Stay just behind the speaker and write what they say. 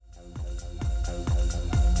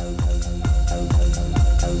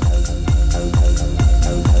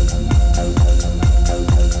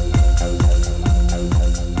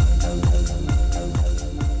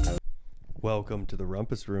Welcome to the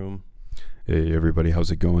Rumpus Room. Hey everybody,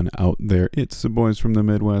 how's it going out there? It's the boys from the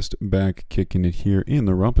Midwest back kicking it here in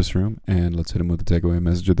the Rumpus Room, and let's hit them with the takeaway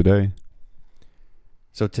message of the day.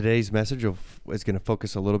 So today's message is going to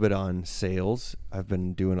focus a little bit on sales. I've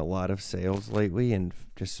been doing a lot of sales lately and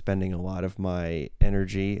just spending a lot of my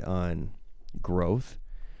energy on growth.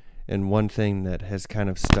 And one thing that has kind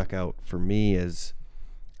of stuck out for me is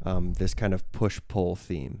this kind of push-pull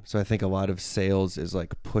theme. So I think a lot of sales is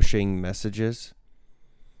like pushing messages.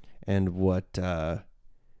 And what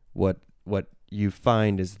you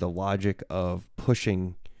find is the logic of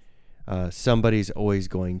pushing. Somebody's always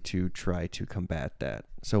going to try to combat that.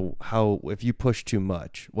 So if you push too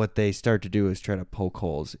much, what they start to do is try to poke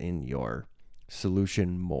holes in your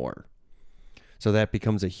solution more. So that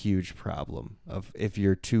becomes a huge problem of if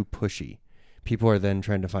you're too pushy. People are then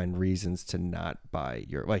trying to find reasons to not buy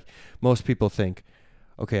most people think,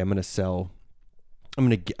 okay, I'm going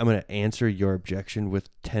to answer your objection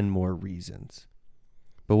with 10 more reasons.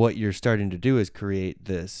 But what you're starting to do is create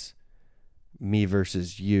this me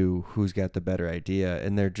versus you, who's got the better idea,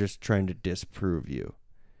 and they're just trying to disprove you.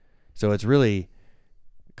 So it's really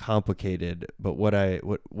complicated, but what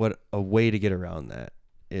a way to get around that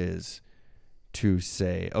is to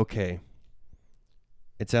say, okay,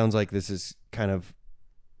 it sounds like this is kind of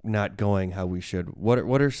not going how we should.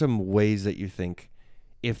 What are some ways that you think,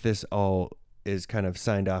 if this all is kind of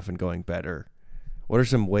signed off and going better, what are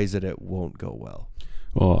some ways that it won't go well?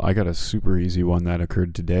 Well, I got a super easy one that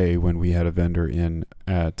occurred today when we had a vendor in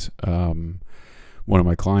at one of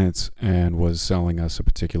my clients and was selling us a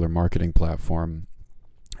particular marketing platform.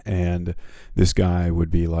 And this guy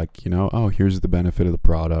would be like, oh, here's the benefit of the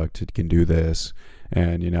product. It can do this.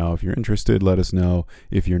 And, if you're interested, let us know.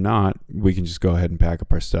 If you're not, we can just go ahead and pack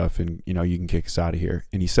up our stuff and, you can kick us out of here.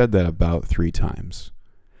 And he said that about 3 times.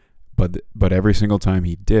 But every single time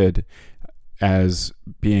he did, as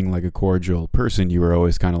being like a cordial person, you were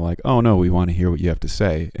always kind of like, oh, no, we want to hear what you have to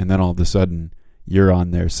say. And then all of a sudden, you're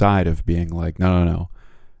on their side of being like, no.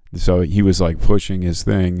 So he was like pushing his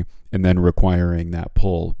thing and then requiring that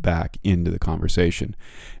pull back into the conversation.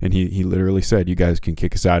 And he literally said, you guys can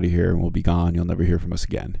kick us out of here and we'll be gone. You'll never hear from us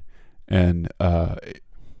again. And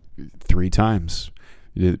 3 times.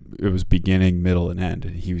 It was beginning, middle, and end.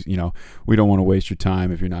 And he was, we don't want to waste your time.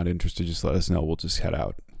 If you're not interested, just let us know. We'll just head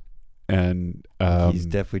out. And he's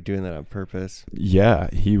definitely doing that on purpose. Yeah,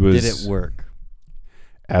 he was. Did it work?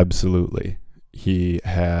 Absolutely. He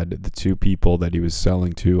had the 2 people that he was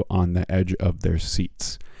selling to on the edge of their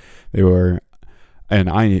seats. They were, and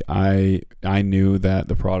I knew that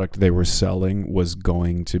the product they were selling was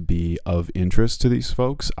going to be of interest to these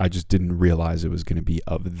folks. I just didn't realize it was going to be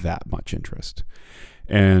of that much interest.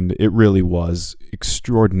 And it really was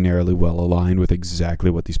extraordinarily well aligned with exactly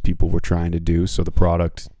what these people were trying to do. So the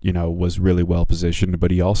product, was really well positioned,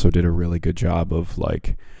 but he also did a really good job of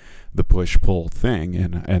like the push-pull thing.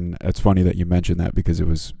 And it's funny that you mentioned that because it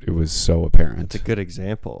was so apparent. It's a good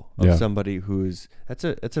example of somebody who's that's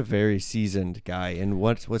a very seasoned guy. And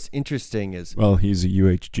what's interesting is, well, he's a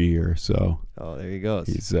UHGer, so there he goes.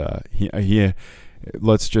 He's he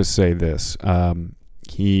let's just say this.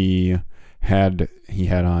 He had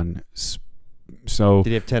on, so did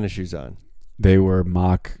he have tennis shoes on? They were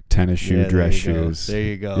mock tennis shoe dress shoes. There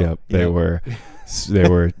you go. Yep. They were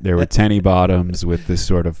tenny bottoms with this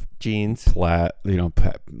sort of jeans, sort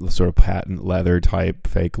of patent leather type,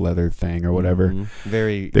 fake leather thing or whatever.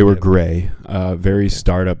 Mm-hmm. They were gray, very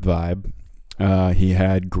startup vibe. He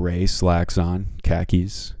had gray slacks on,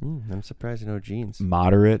 khakis. I'm surprised no jeans.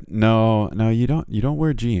 Moderate. No, you don't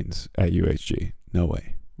wear jeans at UHG. No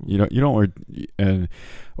way. You don't wear,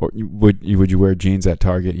 or would you wear jeans at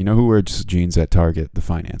Target? You know who wears jeans at Target? The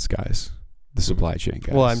finance guys, the supply chain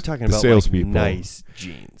guys. Well, I'm talking the about salespeople. Nice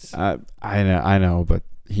jeans. I know, but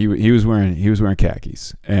he was wearing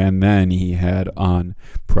khakis, and then he had on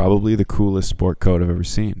probably the coolest sport coat I've ever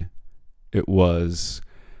seen. It was,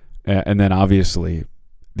 and then obviously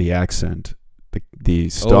the accent. The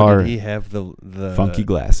star. Did he have the funky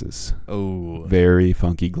glasses? Oh, very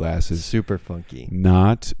funky glasses. Super funky.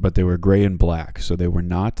 But they were gray and black, so they were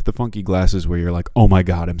not the funky glasses where you're like, oh my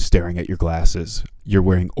god, I'm staring at your glasses. You're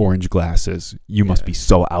wearing orange glasses. You must be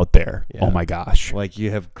so out there. Yeah. Oh my gosh. Like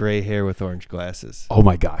you have gray hair with orange glasses. Oh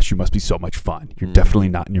my gosh, you must be so much fun. You're definitely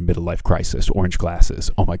not in your middle life crisis. Orange glasses.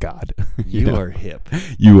 Oh my god. you are hip.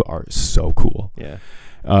 You are so cool. Yeah.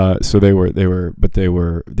 So they were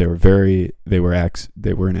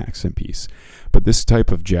an accent piece, but this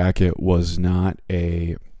type of jacket was not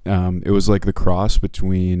it was like the cross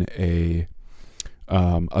between a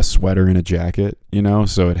sweater and a jacket,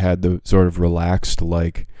 so it had the sort of relaxed,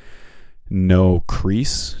 like no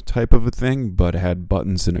crease type of a thing, but it had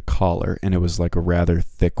buttons and a collar, and it was like a rather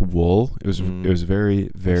thick wool. It was very,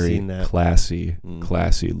 very seen that. classy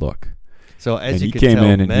look. So as And you he could came tell,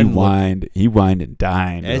 in and men he whined and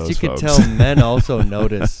dined. as those you could folks. tell, men also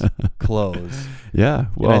notice clothes. Yeah,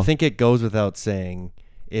 well, And I think it goes without saying,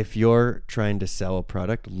 if you're trying to sell a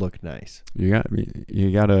product, look nice. you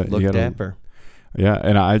gotta Look dapper. Yeah,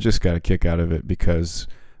 and I just got a kick out of it because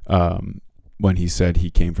when he said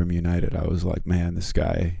he came from United, I was like, man, this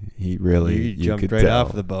guy, he really, You jumped could right tell.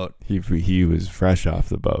 off the boat. He was fresh off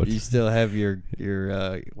the boat. You still have your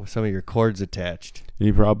some of your cords attached.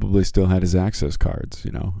 He probably still had his access cards,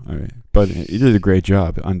 I mean, but he did a great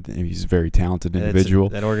job. He's a very talented And individual.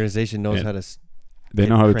 that organization knows how to. They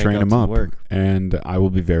know how to crank train out him some up, work. and I will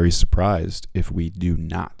be very surprised if we do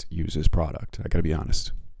not use his product. I got to be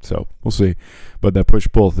honest. So we'll see. But that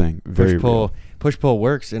push-pull thing, very real. Push-pull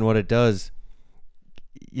works, and what it does,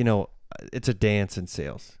 it's a dance in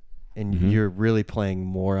sales, and you're really playing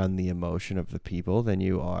more on the emotion of the people than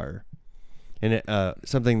you are. And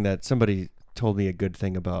something that somebody told me a good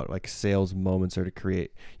thing about, like, sales moments are you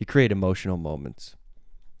create emotional moments.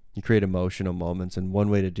 You create emotional moments, and one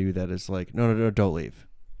way to do that is like, no, don't leave.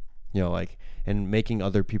 And making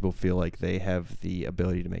other people feel like they have the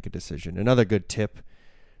ability to make a decision. Another good tip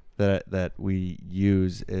that we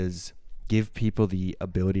use is give people the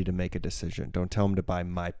ability to make a decision. Don't tell them to buy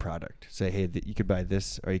my product. Say, hey, you could buy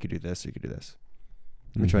this, or you could do this, or you could do this.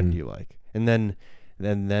 Which one do you like? And then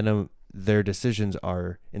their decisions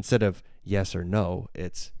are, instead of yes or no,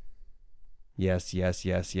 it's yes, yes,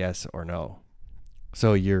 yes, yes, or no.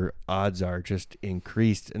 So your odds are just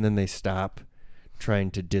increased, and then they stop trying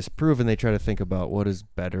to disprove, and they try to think about what is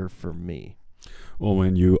better for me. Well,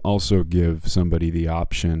 when you also give somebody the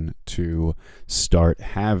option to start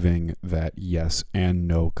having that yes and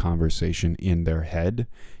no conversation in their head,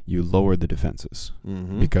 you lower the defenses.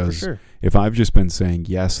 Because for sure. if I've just been saying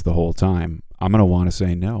yes the whole time, I'm going to want to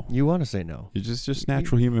say no. You want to say no. It's just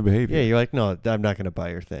natural human behavior. Yeah, you're like, no, I'm not going to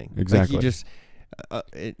buy your thing. Exactly. Like, you just,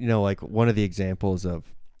 like one of the examples of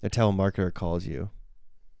a telemarketer calls you,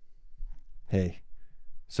 hey,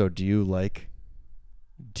 so do you like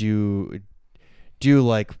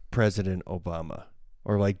President Obama?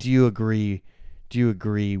 Or like, do you agree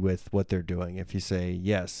with what they're doing? If you say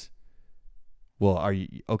yes, well, are you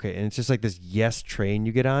okay? And it's just like this yes train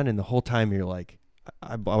you get on, and the whole time you're like,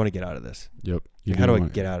 I want to get out of this. Yep. How do I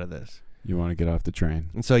get out of this? You want to get off the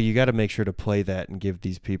train. And so you got to make sure to play that and give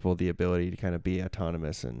these people the ability to kind of be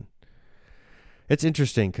autonomous. And it's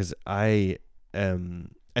interesting because I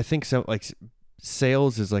think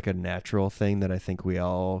sales is like a natural thing that I think we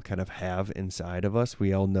all kind of have inside of us.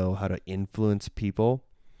 We all know how to influence people,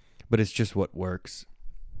 but it's just what works.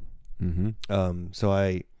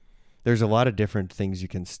 So there's a lot of different things you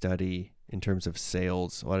can study in terms of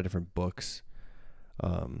sales, a lot of different books.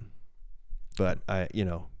 But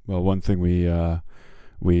well, one thing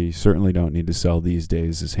we certainly don't need to sell these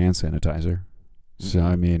days is hand sanitizer. So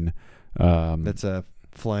I mean, that's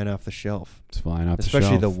flying off the shelf. It's flying off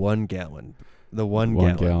especially the shelf. the 1 gallon. The 1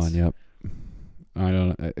 1 gallons. gallon. Yep. I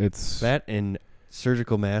don't. It's that and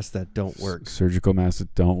surgical masks that don't work. Surgical masks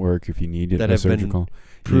that don't work. If you need That a have surgical,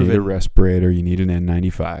 been you need a proven. respirator. You need an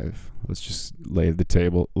N95. Let's just lay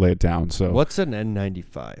it down. So What's an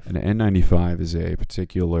N95? an N95 is a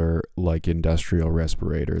particular industrial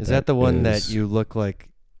respirator. Is that the one that you look like?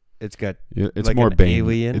 It's got It's like more an Bane.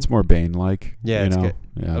 alien? It's more Bane-like. Yeah, it's got-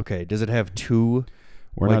 Yeah. okay. Does it have two?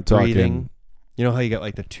 We're like not talking. breathing? You know how you got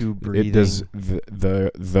like the two breathing? It does.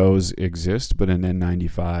 Those exist, but an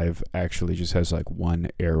N95 actually just has like one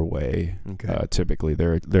airway. Okay. Typically,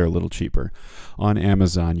 they're a little cheaper. On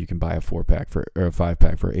Amazon, you can buy a 4-pack or a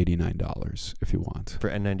 5-pack for $89 if you want. For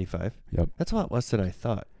N95. Yep. That's a lot less than I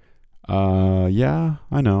thought. Yeah,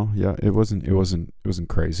 I know. Yeah, it wasn't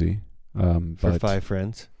crazy. For But 5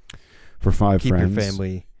 friends. for 5 Keep friends, your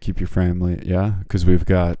family. keep your family. Yeah, because we've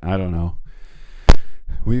got. I don't know.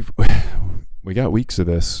 We got weeks of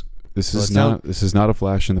this. This is not a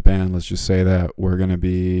flash in the pan. Let's just say that we're going to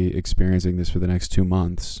be experiencing this for the next 2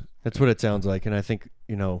 months. That's what it sounds like. And I think,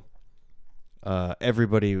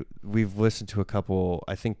 everybody, we've listened to a couple,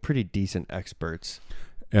 I think, pretty decent experts.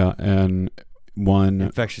 Yeah, and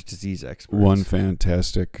infectious disease experts. One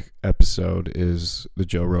fantastic episode is the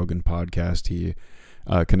Joe Rogan podcast. He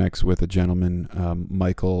connects with a gentleman,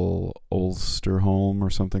 Michael Osterholm or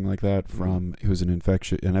something like that, who's an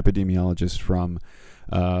epidemiologist from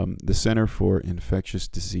the Center for Infectious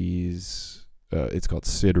Disease. It's called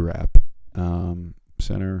CIDRAP,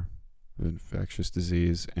 Center of Infectious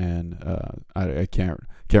Disease, and I can't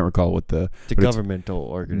recall what it's a governmental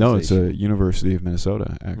organization. No, it's a University of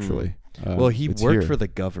Minnesota actually. Well, he it's worked here. for the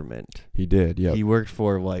government. He did. Yeah. He worked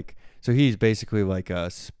for so he's basically like a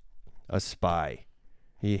spy.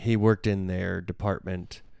 He worked in their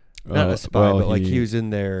department. Not a spy, but like he was in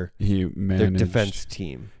their defense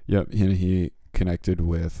team. Yep. He connected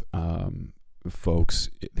with folks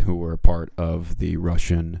who were part of the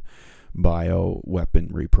Russian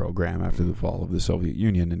bioweaponry program after the fall of the Soviet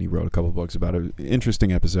Union, and he wrote a couple books about it.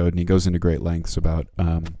 Interesting episode, and he goes into great lengths about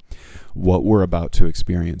what we're about to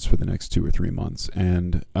experience for the next 2 or 3 months.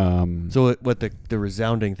 And so what the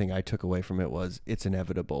resounding thing I took away from it was it's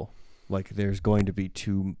inevitable. Like there's going to be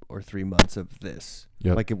 2 or 3 months of this.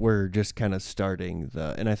 Yep. Like we're just kind of starting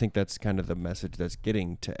and I think that's kind of the message that's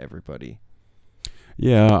getting to everybody.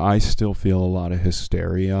 Yeah, I still feel a lot of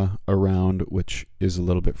hysteria around, which is a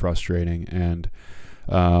little bit frustrating. And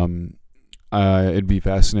it'd be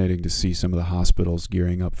fascinating to see some of the hospitals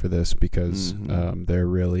gearing up for this, because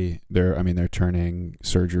they're turning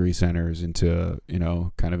surgery centers into,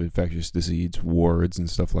 kind of infectious disease wards and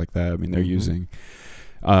stuff like that. I mean, they're using...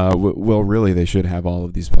 really, they should have all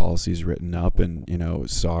of these policies written up, and,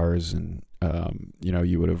 SARS and...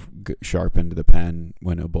 you would have sharpened the pen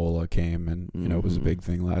when Ebola came, and it was a big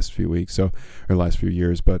thing last few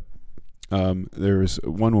years. But there was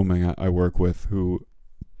one woman I work with who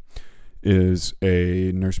is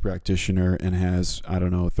a nurse practitioner and has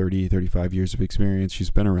 35 years of experience.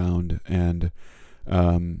 She's been around, and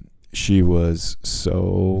she was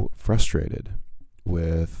so frustrated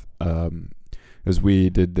with as we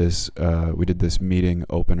did this meeting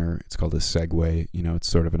opener. It's called a segue. It's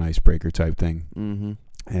sort of an icebreaker type thing. Mm-hmm.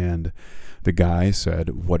 And the guy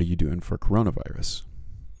said, "What are you doing for coronavirus?"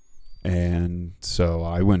 And so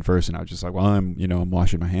I went first, and I was just like, "Well, I'm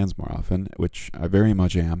washing my hands more often," which I very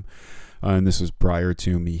much am. And this was prior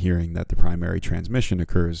to me hearing that the primary transmission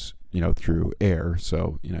occurs, through air.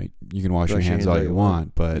 So you can wash your hands all you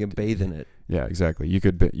want, but you can bathe in it. Yeah, exactly. You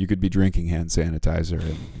could be drinking hand sanitizer,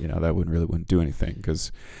 and that wouldn't do anything,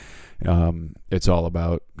 because it's all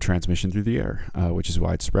about transmission through the air, which is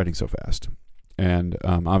why it's spreading so fast. And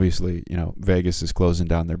obviously, Vegas is closing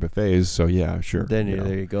down their buffets, so yeah, sure. Then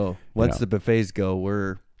there you go. Once the buffets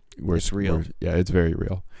go, it's real. It's very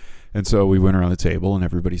real. And so we went around the table, and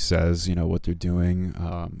everybody says, what they're doing.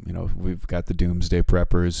 We've got the doomsday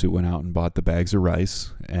preppers who went out and bought the bags of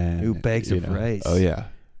rice. And bags of rice. Oh yeah.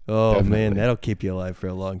 Oh, definitely. Man, that'll keep you alive for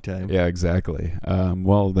a long time. Yeah, exactly.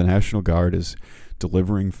 Well, the National Guard is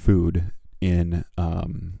delivering food in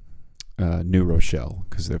New Rochelle,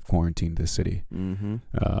 because they've quarantined the city. Mm-hmm.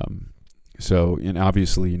 So, and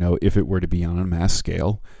obviously, if it were to be on a mass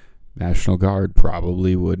scale, National Guard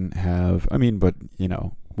probably wouldn't have. I mean, but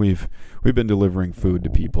we've been delivering food to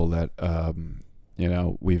people that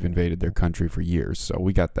we've invaded their country for years, so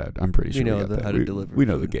we got that. I'm pretty sure we got that. How to deliver. We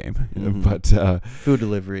know food. the game. Mm-hmm. But food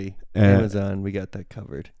delivery, Amazon, we got that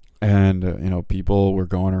covered. And people were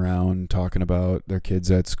going around talking about their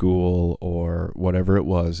kids at school or whatever it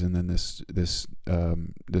was, and then this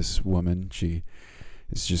woman, she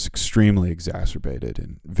is just extremely exacerbated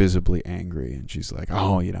and visibly angry, and she's like,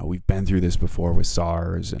 "Oh, we've been through this before with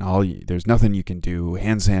SARS, and there's nothing you can do.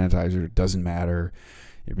 Hand sanitizer doesn't matter.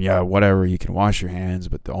 Yeah, whatever, you can wash your hands,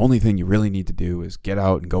 but the only thing you really need to do is get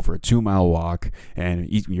out and go for a 2-mile walk and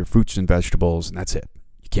eat your fruits and vegetables, and that's it.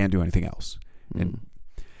 You can't do anything else."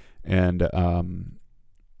 And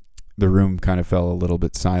the room kind of fell a little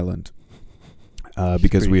bit silent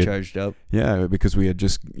because we had charged up. Yeah, because we had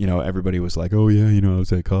just, everybody was like, "Oh yeah, I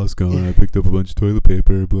was at Costco and I picked up a bunch of toilet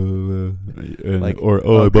paper, blah blah," and like,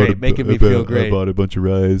 I bought a bunch of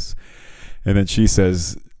rice, and then she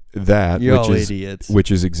says that, You're all idiots.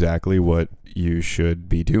 Which is exactly what you should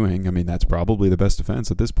be doing. I mean, that's probably the best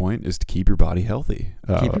defense at this point, is to keep your body healthy.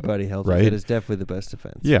 Keep your body healthy. Right? That is definitely the best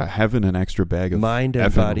defense. Yeah, having an extra bag of mind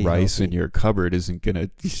and body rice healthy in your cupboard isn't going to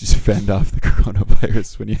fend off the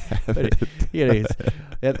coronavirus when you have it.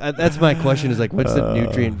 That's my question, is like, what's the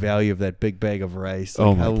nutrient value of that big bag of rice?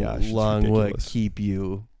 Like, my gosh, how long will it keep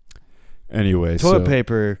you? Anyway, toilet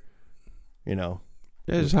paper, Yeah,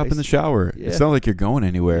 just hop in the shower. Yeah. It's not like you're going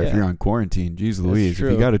anywhere if you're on quarantine. Jeez Louise.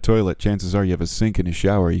 If you got a toilet, chances are you have a sink and a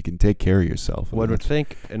shower. You can take care of yourself. One would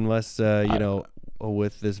think, unless,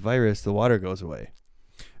 with this virus, the water goes away.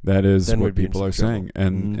 That is what people are saying.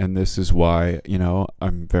 And this is why,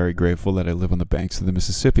 I'm very grateful that I live on the banks of the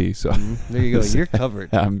Mississippi. So there you go. You're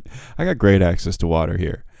covered. I got great access to water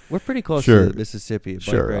here. We're pretty close to the Mississippi.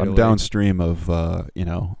 Sure. I'm downstream of, of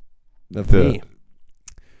me.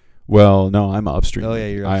 Well, no, I'm upstream. Oh, yeah,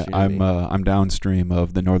 you're upstream of me. I'm downstream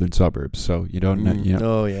of the northern suburbs, so you don't know. You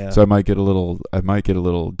know, Oh, yeah. so I might get a little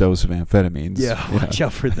dose of amphetamines. Yeah, you know. watch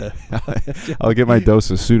out for the... I'll get my dose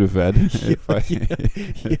of Sudafed.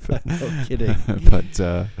 No kidding. But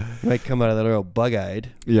You might come out of that real bug-eyed.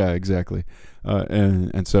 yeah, exactly.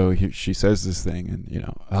 And so she says this thing, and eat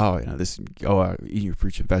your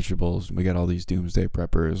fruits and vegetables, and we got all these doomsday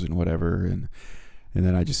preppers and whatever, and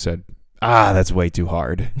then I just said, that's way too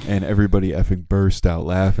hard, and everybody effing burst out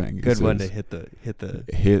laughing. Good one to hit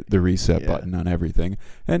the reset button on everything,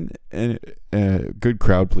 and good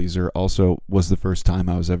crowd pleaser. Also, was the first time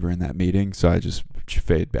I was ever in that meeting, so I just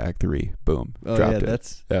fade back 3, boom, dropped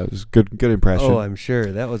it. That was good impression. Oh, I'm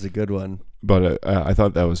sure that was a good one. But I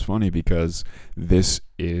thought that was funny because this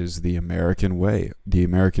is the American way. The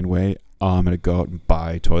American way, I'm going to go out and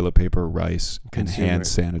buy toilet paper, rice, and hand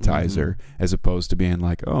sanitizer, as opposed to being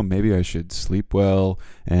like, oh, maybe I should sleep well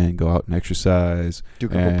and go out and exercise. Do a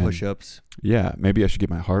couple push-ups. Yeah, maybe I should get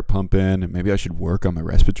my heart pumping, and maybe I should work on my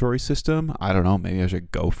respiratory system. I don't know. Maybe I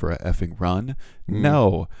should go for a effing run.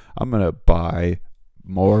 No, I'm going to buy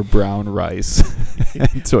more brown rice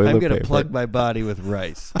and toilet paper. I'm going to plug my body with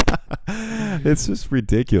rice. It's just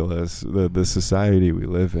ridiculous, the society we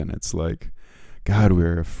live in. It's like, God,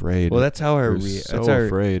 we're afraid. Well, that's how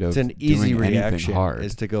afraid of it's an easy doing reaction hard.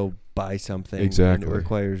 Is to go buy something. Exactly. And it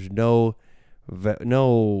requires no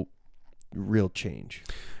real change.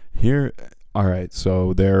 Here, all right,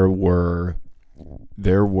 so there were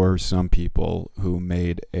some people who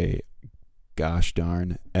made a gosh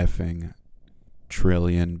darn effing $1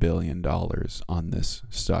 trillion on this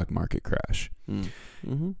stock market crash.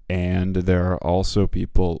 Mm-hmm. And there are also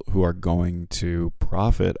people who are going to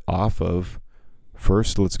profit off of,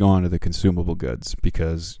 first, let's go on to the consumable goods,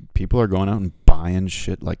 because people are going out and buying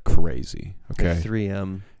shit like crazy. Okay. Like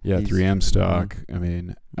 3M. Yeah, 3M stock. I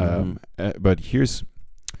mean, but here's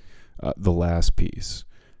the last piece.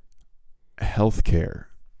 Healthcare.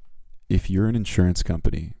 If you're an insurance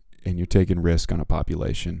company and you're taking risk on a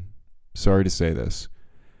population, sorry to say this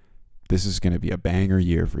is going to be a banger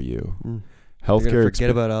year for you. Healthcare.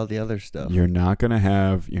 Forget about all the other stuff. You're not going to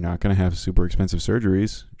have super expensive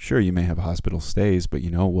surgeries. Sure, you may have hospital stays, but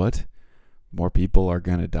you know what? More people are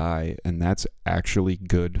going to die, and that's actually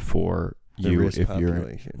good for you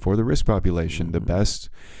for the risk population. The best,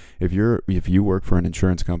 if you work for an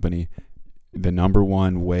insurance company, the number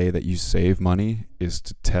one way that you save money is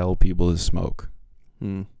to tell people to smoke.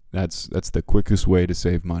 That's the quickest way to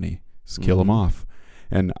save money. Just kill them off.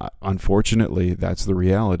 And unfortunately, that's the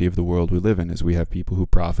reality of the world we live in, is we have people who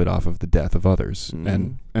profit off of the death of others.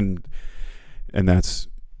 And that's,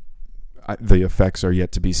 the effects are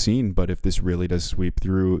yet to be seen. But if this really does sweep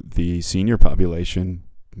through the senior population,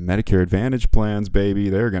 Medicare Advantage plans, baby,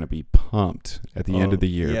 they're going to be pumped at the end of the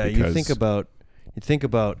year. Yeah, you think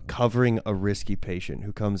about covering a risky patient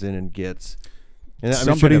who comes in and gets... And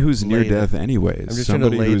somebody who's near death anyways. I'm just trying to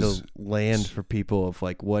lay the land for people of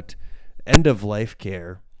like what end of life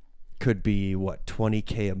care could be. What,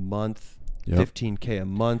 $20K a month, $15K a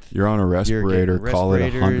month. You're on a respirator. Call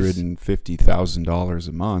it $150,000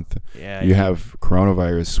 a month. Yeah, you have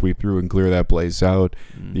coronavirus sweep through and clear that place out.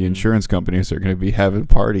 The insurance companies are going to be having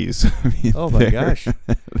parties. I mean, oh my gosh.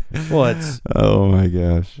 Well, it's. Oh my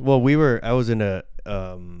gosh. Well, I was in a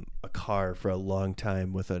car for a long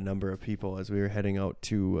time with a number of people as we were heading out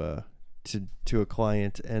to a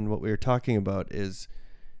client, and what we were talking about is,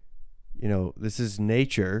 this is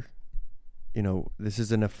nature, this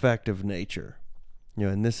is an effect of nature,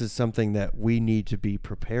 and this is something that we need to be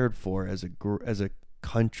prepared for as a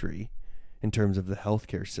country in terms of the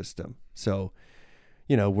healthcare system. So,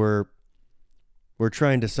 we're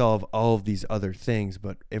trying to solve all of these other things,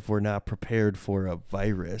 but if we're not prepared for a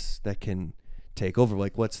virus that can take over,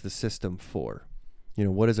 like, what's the system for?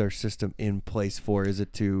 What is our system in place for? Is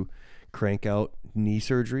it to crank out knee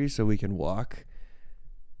surgery so we can walk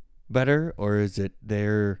better, or is it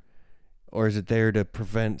there to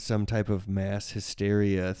prevent some type of mass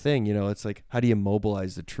hysteria thing? It's like, how do you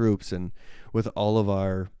mobilize the troops? And with all of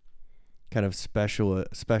our kind of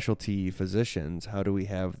specialty physicians, how do we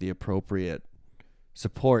have the appropriate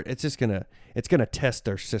support? It's gonna test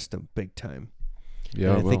our system big time.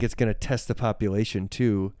 Yeah, and I think it's going to test the population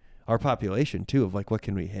too, our population too, of like, what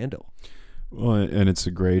can we handle? Well, and it's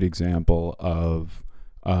a great example of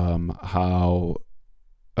how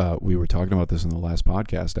we were talking about this in the last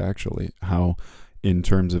podcast, actually, how in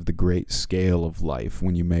terms of the great scale of life,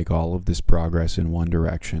 when you make all of this progress in one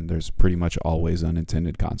direction, there's pretty much always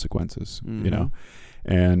unintended consequences,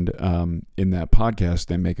 And in that podcast,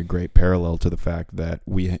 they make a great parallel to the fact that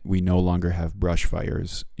we no longer have brush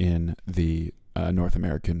fires in the North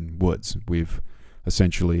American woods. We've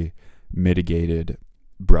essentially mitigated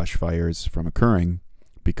brush fires from occurring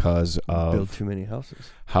because of Build too many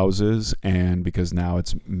houses, and because now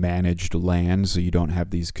it's managed land, so you don't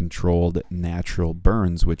have these controlled natural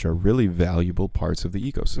burns, which are really valuable parts of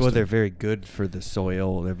the ecosystem. Well, they're very good for the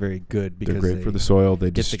soil. They're very good because they're great for the soil.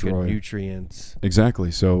 They get destroy the good nutrients.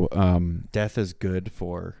 Exactly. So death is good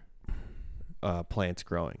for plants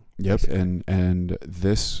growing. Yep. Basically. And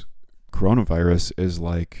this coronavirus is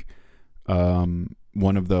like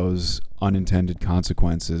one of those unintended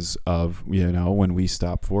consequences of, when we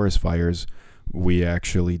stop forest fires, we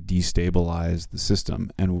actually destabilize the system.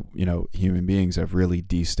 And, human beings have really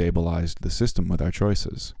destabilized the system with our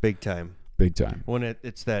choices. Big time. Big time. When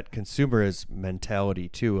it's that consumerist mentality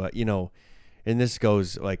too, and this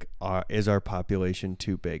goes like, is our population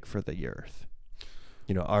too big for the earth?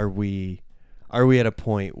 Are we at a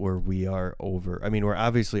point where we are we're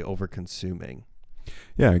obviously over consuming.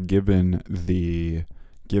 Yeah, given the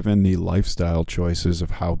lifestyle choices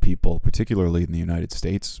of how people, particularly in the United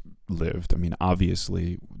States, lived.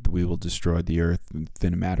 Obviously, we will destroy the earth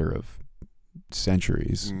within a matter of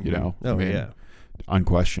centuries. Yeah,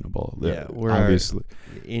 unquestionable. Yeah, obviously.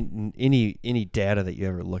 In any data that you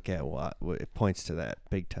ever look at, it points to that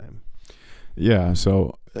big time. Yeah,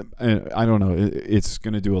 so I don't know. It's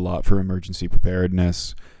going to do a lot for emergency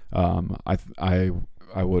preparedness. I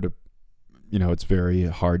would. It's very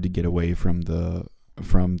hard to get away from the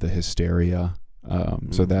hysteria.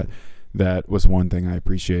 So that was one thing I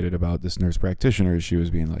appreciated about this nurse practitioner. She was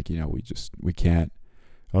being like, we can't.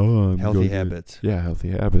 Healthy habits. Healthy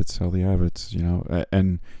habits.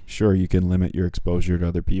 And sure, you can limit your exposure to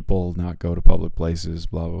other people, not go to public places,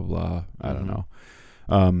 blah blah blah. I don't know.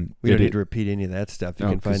 We don't need to repeat any of that stuff. You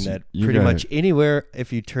can find that pretty much anywhere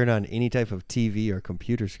if you turn on any type of TV or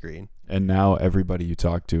computer screen. And now everybody you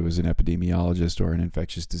talk to is an epidemiologist or an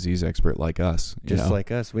infectious disease expert like us.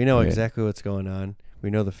 Like us. We know exactly what's going on. We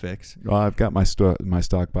know the fix. Well, I've got my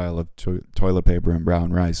stockpile of toilet paper and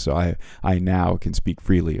brown rice, so I now can speak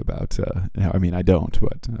freely about. I don't,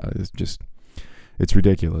 but it's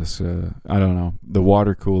ridiculous. I don't know. The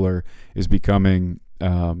water cooler is becoming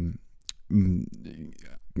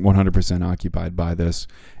 100% occupied by this,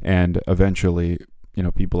 and eventually,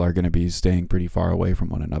 people are going to be staying pretty far away from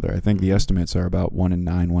one another. I think the estimates are about 1 in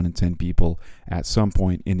 9, 1 in 10 people at some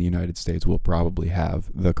point in the United States will probably have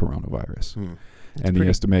the coronavirus. And the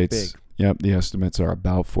estimates, the estimates are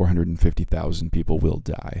about 450,000 people will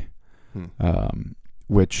die.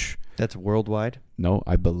 Which that's worldwide? No,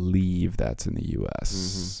 I believe that's in the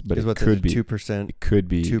U.S. But it could be 2%. It could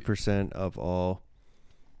be 2% of all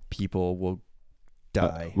people will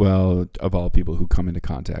die. Of all people who come into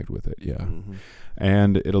contact with it, yeah.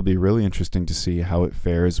 And it'll be really interesting to see how it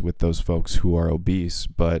fares with those folks who are obese.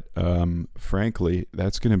 But frankly,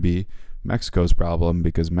 that's going to be Mexico's problem,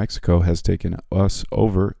 because Mexico has taken us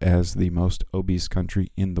over as the most obese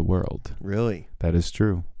country in the world. Really? That is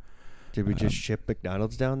true. Did we just ship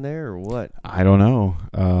McDonald's down there or what? I don't know.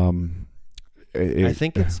 I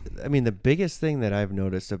think the biggest thing that I've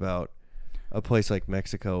noticed about a place like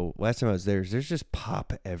Mexico, last time I was there's just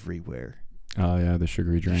pop everywhere. Oh, yeah, the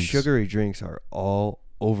sugary drinks. Sugary drinks are all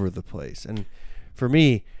over the place. And for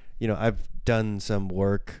me, I've done some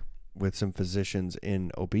work with some physicians in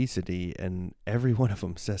obesity, and every one of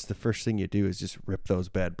them says the first thing you do is just rip those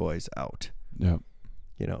bad boys out. Yeah.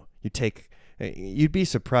 You'd be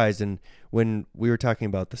surprised. And when we were talking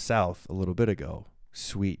about the South a little bit ago,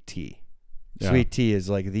 sweet tea. Yeah. Sweet tea is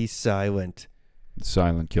like the silent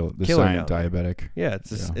killer, the silent diabetic. Yeah,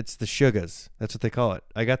 it's the sugars. That's what they call it.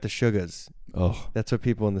 I got the sugars. Oh, that's what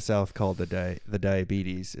people in the South call the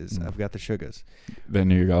diabetes. Is I've got the sugars. Then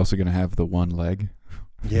you're also gonna have the one leg.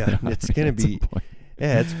 Yeah, it's gonna be.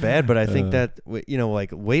 Yeah, it's bad, but I think that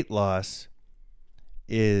like weight loss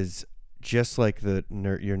is just like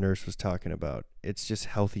your nurse was talking about. It's just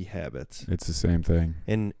healthy habits. It's the same thing.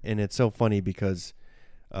 And it's so funny because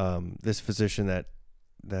this physician that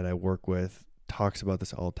I work with talks about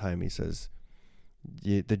this all the time. He says,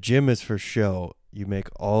 the gym is for show. You make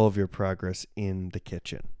all of your progress in the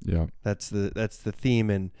kitchen. Yeah. That's the theme.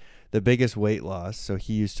 And the biggest weight loss. So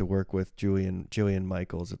he used to work with Jillian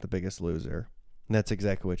Michaels at The Biggest Loser. And that's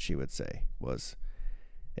exactly what she would say was,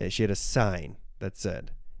 she had a sign that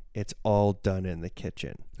said, it's all done in the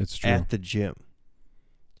kitchen. It's true. At the gym.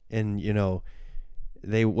 And,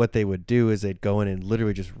 what they would do is they'd go in and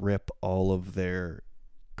literally just rip all of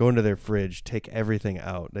go into their fridge, take everything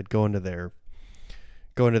out. They'd go into their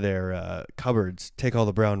cupboards, take all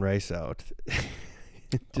the brown rice out.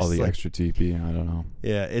 All the extra TP, I don't know.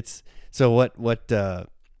 Yeah, it's so what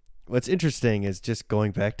what's interesting is just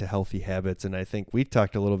going back to healthy habits. And I think we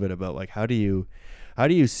talked a little bit about like, how do you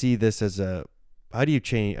see this as how do you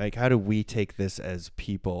change, like, how do we take this as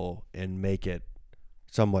people and make it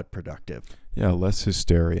somewhat productive? Yeah. Less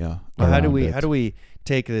hysteria. How do we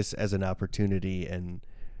take this as an opportunity and,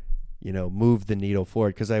 move the needle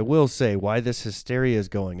forward? Because I will say, why this hysteria is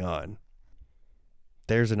going on,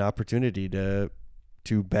 there's an opportunity to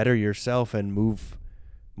better yourself and move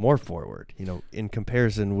more forward, in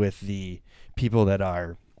comparison with the people that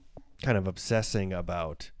are kind of obsessing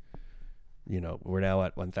about, we're now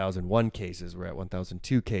at 1,001 cases, we're at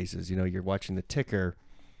 1,002 cases, you're watching the ticker,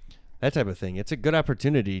 that type of thing. It's a good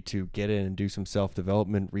opportunity to get in and do some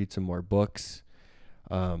self-development, read some more books.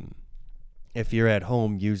 If you're at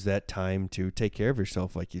home, use that time to take care of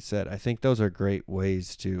yourself, like you said. I think those are great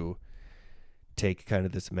ways to take kind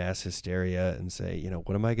of this mass hysteria and say,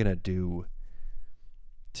 what am I going to do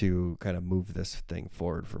to kind of move this thing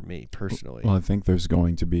forward for me personally? Well, I think there's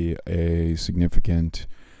going to be a significant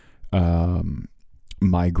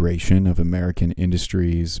migration of American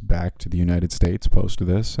industries back to the United States post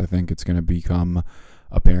this. I think it's going to become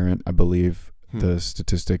apparent. I believe the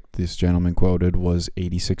statistic this gentleman quoted was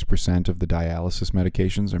 86% of the dialysis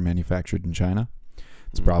medications are manufactured in China.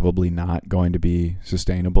 It's probably not going to be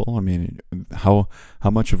sustainable. I mean, how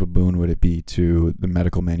much of a boon would it be to the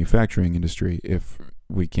medical manufacturing industry if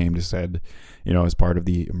we came to said, as part of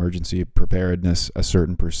the emergency preparedness, a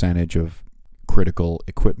certain percentage of critical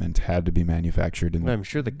equipment had to be manufactured in? I'm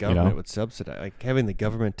sure the government would subsidize. Like, having the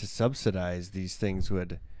government to subsidize these things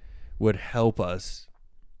would help us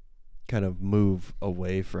kind of move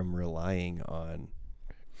away from relying on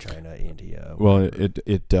China, India. Well,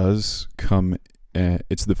 it does come.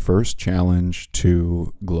 It's the first challenge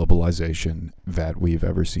to globalization that we've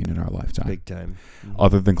ever seen in our lifetime. Big time.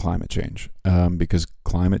 Other than climate change, because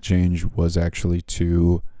climate change was actually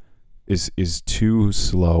is too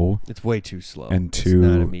slow. It's way too slow. And it's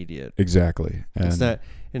not immediate. Exactly.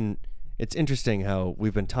 And it's interesting how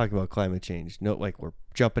we've been talking about climate change. Like we're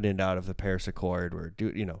jumping in and out of the Paris Accord.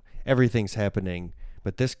 Everything's happening,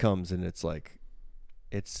 but this comes and it's like,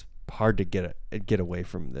 it's hard to get away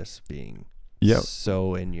from this being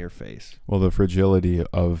so in your face. Well, the fragility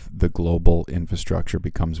of the global infrastructure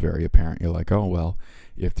becomes very apparent. You're like, oh, well,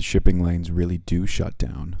 if the shipping lanes really do shut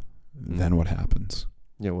down, then what happens?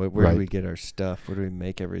 Where do we get our stuff? Where do we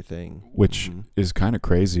make everything? Which is kind of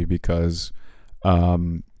crazy because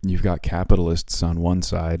you've got capitalists on one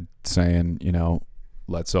side saying,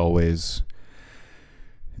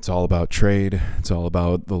 it's all about trade. It's all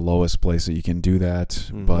about the lowest place that you can do that.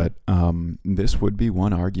 But this would be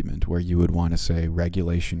one argument where you would want to say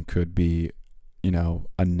regulation could be,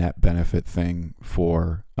 a net benefit thing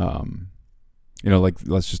for, like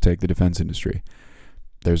let's just take the defense industry.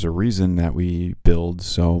 There's a reason that we build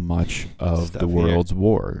so much of the world's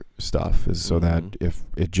war stuff is so that if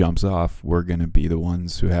it jumps off, we're going to be the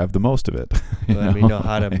ones who have the most of it. Let me know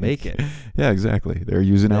how to make it. Yeah, exactly. They're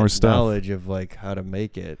using our stuff. Knowledge of like how to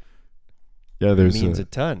make it. Yeah, means a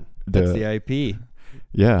ton. That's the IP.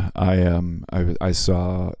 Yeah, I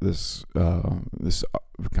saw this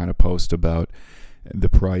kind of post about the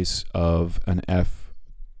price of an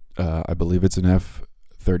I believe it's an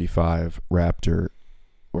F-35 Raptor.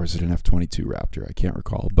 Or is it an F-22 Raptor? I can't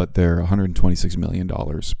recall. But they're $126 million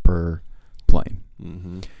per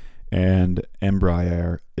plane. And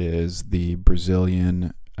Embraer is the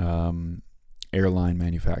Brazilian airline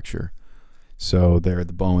manufacturer. So they're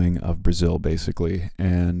the Boeing of Brazil, basically.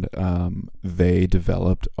 And they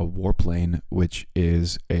developed a warplane, which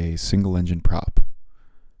is a single-engine prop,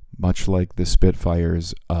 much like the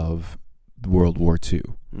Spitfires of World War II.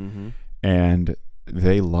 And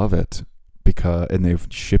they love it. And they've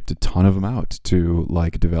shipped a ton of them out to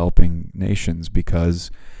like developing nations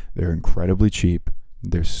because they're incredibly cheap.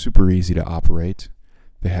 They're super easy to operate.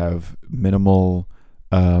 They have minimal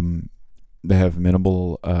training.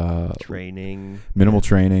 Minimal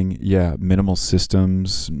training. Yeah. Minimal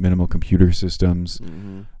systems, minimal computer systems.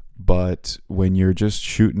 But when you're just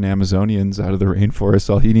shooting Amazonians out of the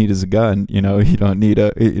rainforest, all you need is a gun. You don't need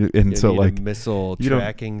a missile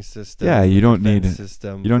tracking system. Yeah, you don't need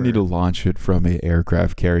to launch it from an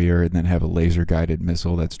aircraft carrier and then have a laser guided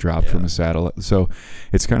missile that's dropped from a satellite. So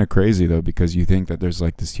it's kind of crazy though, because you think that there's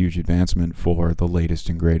like this huge advancement for the latest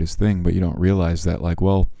and greatest thing, but you don't realize that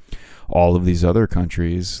all of these other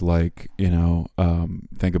countries, think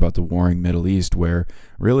about the warring Middle East, where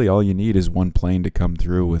really all you need is one plane to come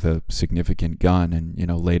through with a significant gun and,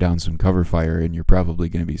 lay down some cover fire and you're probably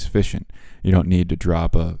going to be sufficient. You don't need to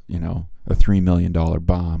drop a $3 million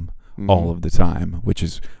bomb all of the time, which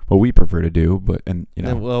is what we prefer to do. But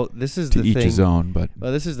well, this is to the each thing. his own. But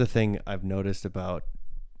Well, this is the thing I've noticed about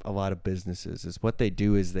a lot of businesses is what they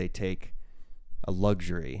do is they take a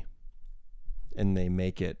luxury and they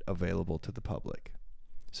make it available to the public.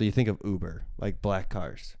 So you think of Uber, like black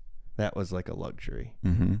cars. That was like a luxury.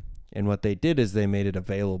 mm-hmm. And what they did is they made it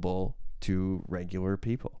available to regular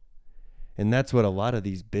people. And that's what a lot of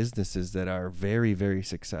these businesses that are very, very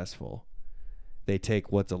successful, they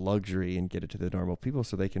take what's a luxury and get it to the normal people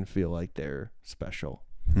so they can feel like they're special.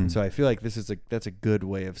 So I feel like that's a good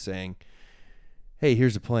way of saying, hey,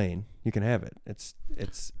 here's a plane. You can have it. It's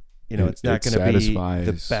it's not going to be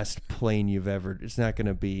the best plane you've ever. It's not going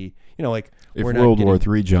to be, like if World War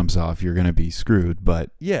III jumps off, you're going to be screwed.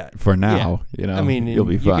 But for now, I mean, you'll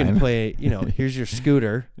be fine. You can play. Here's your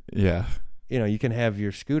scooter. Yeah. You can have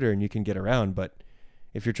your scooter and you can get around. But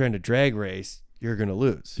if you're trying to drag race, you're going to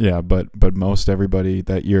lose. Yeah, but most everybody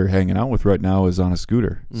that you're hanging out with right now is on a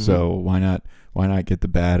scooter. Mm-hmm. So why not get the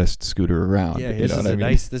baddest scooter around? Yeah, this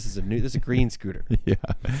is a green scooter. Yeah.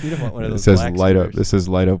 You don't want one of those. It says black light scooters. up. This says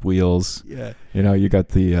light up wheels. Yeah. You got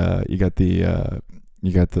the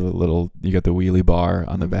wheelie bar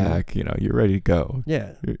on the back. You're ready to go.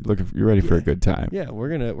 Yeah. You're ready for a good time. Yeah, we're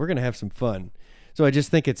gonna have some fun. So I just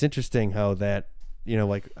think it's interesting how that,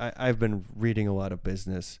 I've been reading a lot of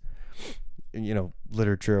business,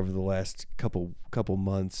 literature over the last couple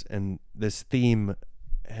months, and this theme,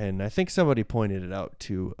 and I think somebody pointed it out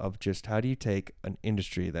too, of just how do you take an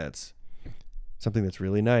industry that's something that's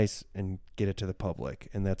really nice and get it to the public.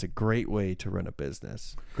 And that's a great way to run a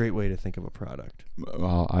business, great way to think of a product.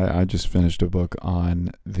 Well, I just finished a book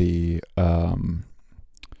on the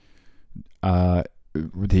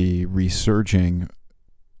resurging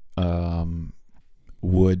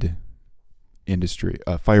wood industry,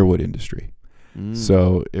 firewood industry.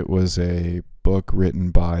 So it was a book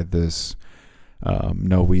written by this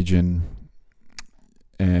Norwegian,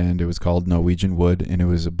 and it was called Norwegian Wood, and it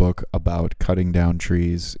was a book about cutting down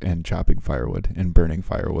trees and chopping firewood and burning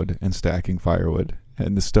firewood and stacking firewood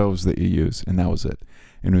and the stoves that you use, and that was it.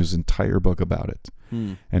 And it was an entire book about it.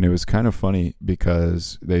 And it was kind of funny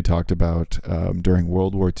because they talked about during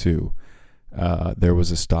World War II, there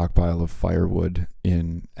was a stockpile of firewood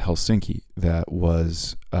in Helsinki that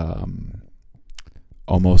was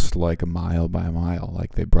almost like a mile by a mile.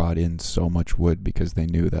 Like they brought in so much wood because they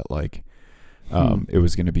knew that it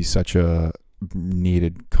was going to be such a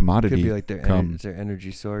needed commodity. Could be like their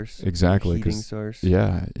energy source. Exactly. Heating source.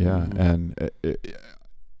 Yeah. And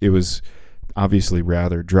it was obviously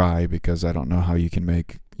rather dry because I don't know how you can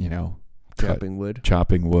make,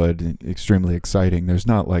 chopping wood extremely exciting. There's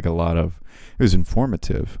not like a lot of, it was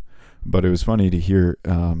informative, but it was funny to hear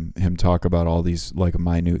him talk about all these like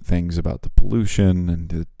minute things about the pollution and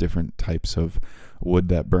the different types of wood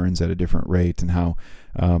that burns at a different rate, and how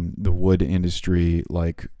the wood industry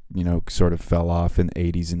sort of fell off in the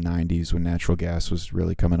 80s and 90s when natural gas was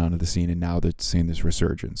really coming onto the scene, and now they're seeing this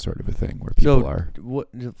resurgence sort of a thing where people are.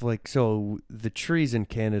 So the trees in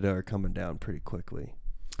Canada are coming down pretty quickly.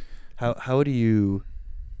 How do you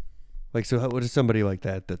what is somebody like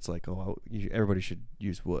that that's like, everybody should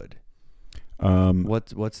use wood?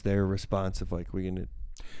 What's their response of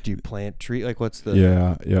do you plant tree? What's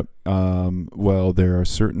the... Yep. Well, there are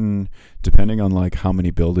certain, depending on how many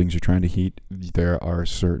buildings you're trying to heat, there are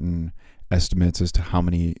certain estimates as to how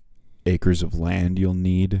many acres of land you'll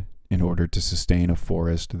need in order to sustain a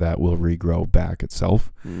forest that will regrow back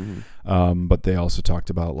itself. Mm-hmm. But they also talked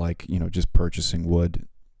about just purchasing wood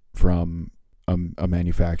from a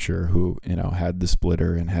manufacturer who had the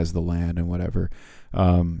splitter and has the land and whatever.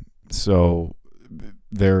 So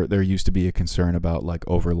there used to be a concern about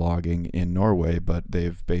overlogging in Norway, but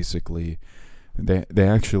they've basically they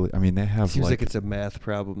actually, they have seems like it's a math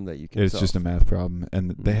problem that you can it's solve. Just a math problem,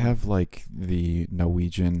 and they have the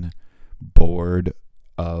Norwegian board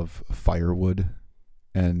of firewood,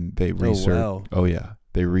 and they research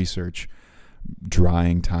they research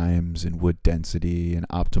drying times and wood density and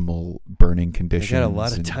optimal burning conditions. They got a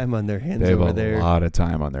lot of time on their hands over there. They have a lot of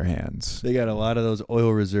time on their hands. They got a lot of those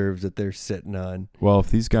oil reserves that they're sitting on. Well,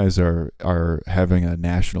 if these guys are having a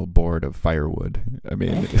national board of firewood, I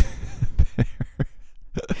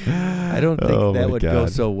don't think that would go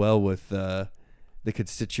so well with the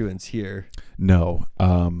constituents here. No.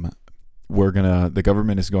 The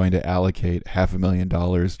government is going to allocate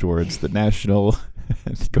 $500,000 towards the national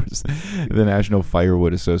the National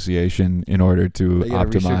Firewood Association in order to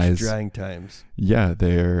optimize drying times. Yeah,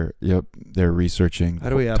 they're researching how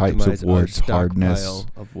do we types optimize of wood, our stockpile hardness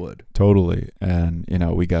of wood. Totally. And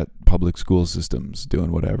we got public school systems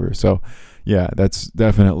doing whatever. So yeah, that's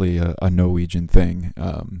definitely a Norwegian thing.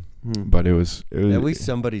 But it was At least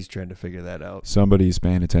somebody's trying to figure that out. Somebody's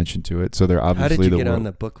paying attention to it. So they're obviously How did you get on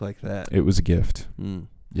the book like that? It was a gift.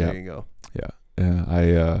 Yeah. There you go.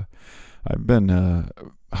 Yeah. I've been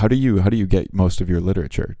how do you get most of your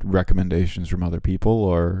literature? Recommendations from other people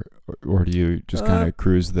or do you just kind of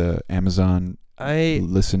cruise the Amazon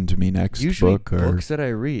listen to me next usually book or books that I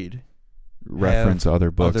read reference other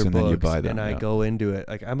books and then you buy them. And I go into it.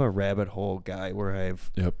 Like I'm a rabbit hole guy where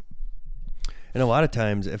and a lot of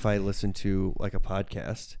times if I listen to like a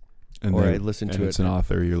podcast I listen to it's an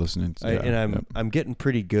author you're listening to. I'm getting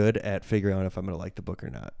pretty good at figuring out if I'm going to like the book or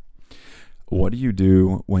not. What do you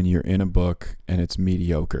do when you're in a book and it's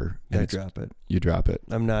mediocre? I drop it. You drop it.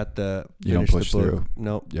 I'm not you don't push through.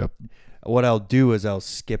 Nope. Yep. What I'll do is I'll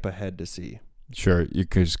skip ahead to see. Sure, you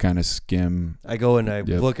could just kind of skim. I go and I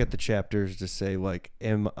look at the chapters to say, like,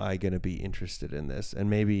 am I going to be interested in this? And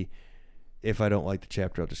maybe if I don't like the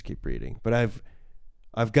chapter, I'll just keep reading. But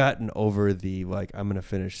I've gotten over the, like, I'm going to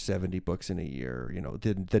finish 70 books in a year, you know,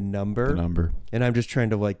 the number. The number. And I'm just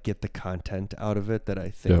trying to, like, get the content out of it that I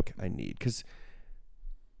think I need. Because,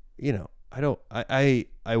 you know,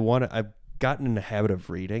 I've gotten in the habit of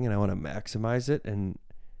reading and I want to maximize it. And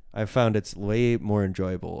I found it's way more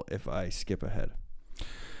enjoyable if I skip ahead.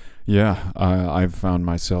 Yeah, I've found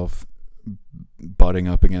myself butting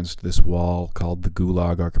up against this wall called the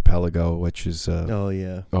Gulag Archipelago, which is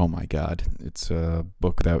oh my God, it's a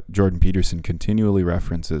book that Jordan Peterson continually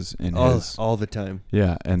references in all the time.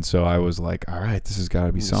 Yeah, and so I was like, all right, this has got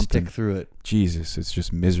to be something. Stick through it. Jesus, it's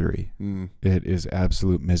just misery. It is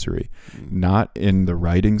absolute misery. Not in the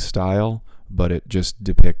writing style, but it just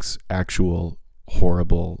depicts actual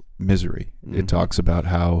horrible misery. It talks about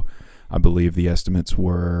how, I believe the estimates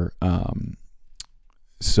were,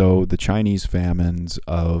 so the Chinese famines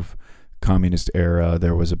of communist era,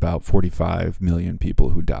 there was about 45 million people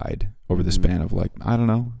who died over the span of, like, I don't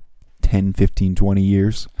know, 10, 15, 20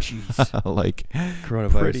 years. Jeez. Like,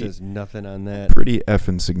 coronavirus is nothing on that. Pretty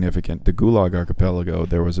effing significant. The Gulag Archipelago,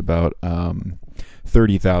 there was about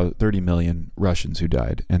 30 million Russians who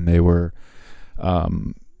died, and they were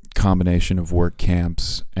combination of work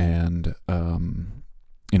camps and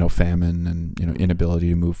famine and inability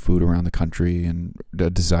to move food around the country and a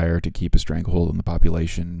desire to keep a stranglehold on the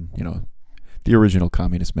population. The original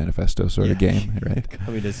Communist Manifesto sort of game, right?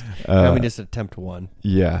 Communist attempt one.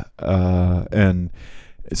 Yeah, and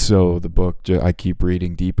so the book, I keep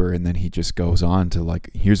reading deeper, and then he just goes on to, like,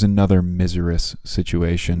 here's another miserous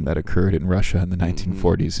situation that occurred in Russia in the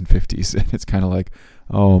 1940s and 50s, and it's kind of like,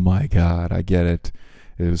 oh my God, I get it.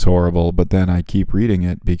 It was horrible, but then I keep reading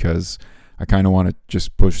it because I kind of want to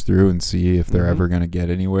just push through and see if they're ever going to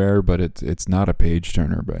get anywhere, but it's not a page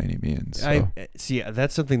turner by any means. So.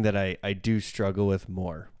 That's something that I do struggle with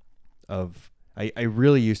more. I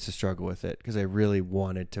really used to struggle with it because I really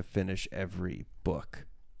wanted to finish every book,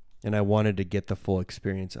 and I wanted to get the full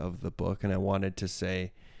experience of the book, and I wanted to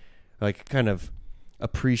say, like, kind of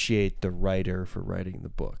appreciate the writer for writing the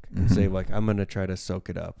book and say, like, I'm going to try to soak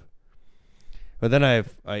it up. But then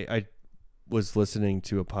I was listening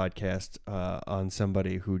to a podcast on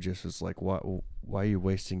somebody who just was like, why are you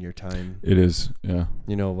wasting your time? It is, yeah.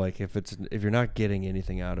 Like, if you're not getting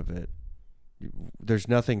anything out of it, there's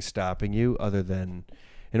nothing stopping you other than,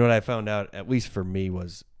 and what I found out, at least for me,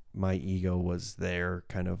 was my ego was there,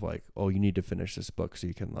 kind of like, oh, you need to finish this book so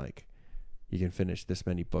you can finish this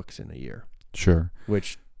many books in a year. Sure.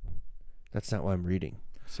 Which, that's not why I'm reading.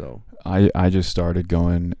 So I just started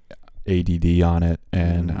going ADD on it,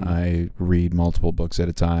 and I read multiple books at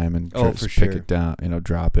a time and pick it down,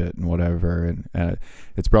 drop it and whatever. And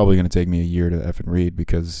it's probably going to take me a year to effing read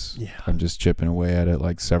because I'm just chipping away at it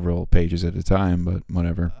like several pages at a time, but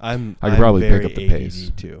whatever. I could probably pick up the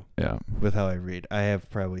pace too. Yeah. With how I read, I have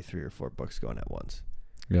probably 3 or 4 books going at once.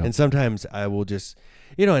 Yeah. And sometimes I will just,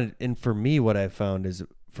 and for me, what I found is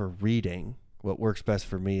for reading, what works best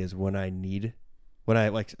for me is when I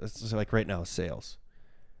like right now, sales.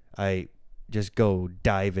 I just go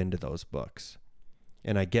dive into those books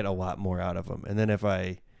and I get a lot more out of them. And then if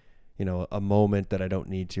I, a moment that I don't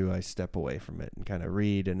need to, I step away from it and kind of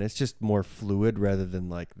read. And it's just more fluid rather than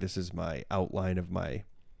like, this is my outline of my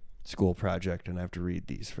school project and I have to read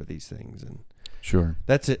these for these things. And sure,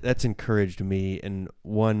 that's it. That's encouraged me. And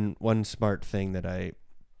one smart thing that I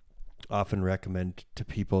often recommend to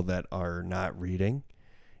people that are not reading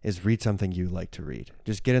is read something you like to read.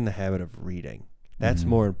 Just get in the habit of reading. That's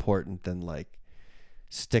more important than like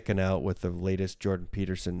sticking out with the latest Jordan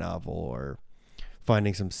Peterson novel or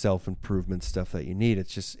finding some self-improvement stuff that you need.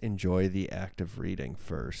 It's just enjoy the act of reading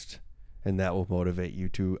first, and that will motivate you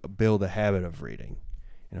to build a habit of reading.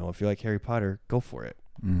 If you like Harry Potter, go for it.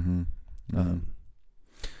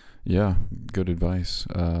 Yeah, good advice.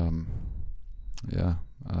 Yeah,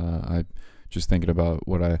 I just thinking about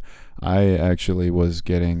what I actually was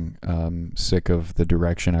getting sick of the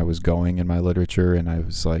direction I was going in my literature, and I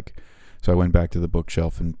was like, so I went back to the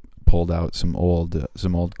bookshelf and pulled out some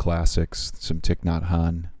old classics, some Thich Nhat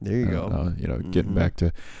Hanh. There you go. Getting back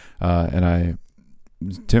to,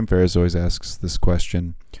 Tim Ferriss always asks this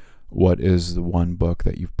question: what is the one book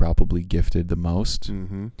that you've probably gifted the most?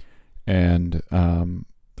 Mm-hmm. And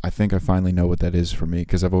I think I finally know what that is for me,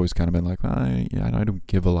 because I've always kind of been like, I don't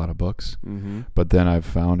give a lot of books. Mm-hmm. But then I've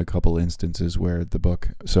found a couple instances where the book,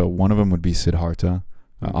 so one of them would be Siddhartha.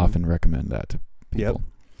 I often recommend that to people.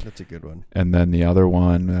 Yep, that's a good one. And then the other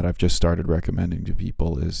one that I've just started recommending to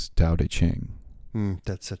people is Tao Te Ching.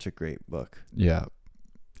 That's such a great book. Yeah.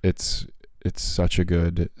 It's such a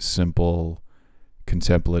good, simple,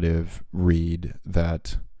 contemplative read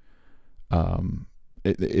that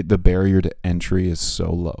the barrier to entry is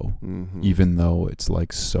so low, even though it's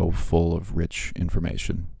like so full of rich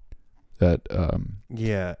information that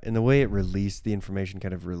yeah, and the way the information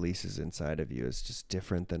kind of releases inside of you is just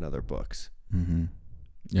different than other books.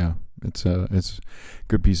 Yeah, it's a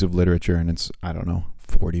good piece of literature, and it's, I don't know,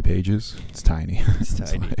 40 pages. It's tiny. It's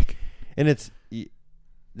tiny. And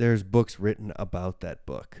there's books written about that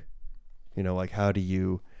book. Like how do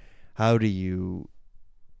you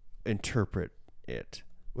interpret it,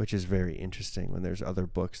 which is very interesting when there's other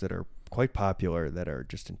books that are quite popular that are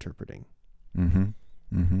just interpreting.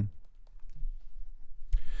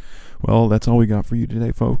 Well, that's all we got for you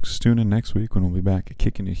today, folks. Tune in next week when we'll be back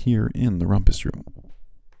kicking it here in the Rumpus Room.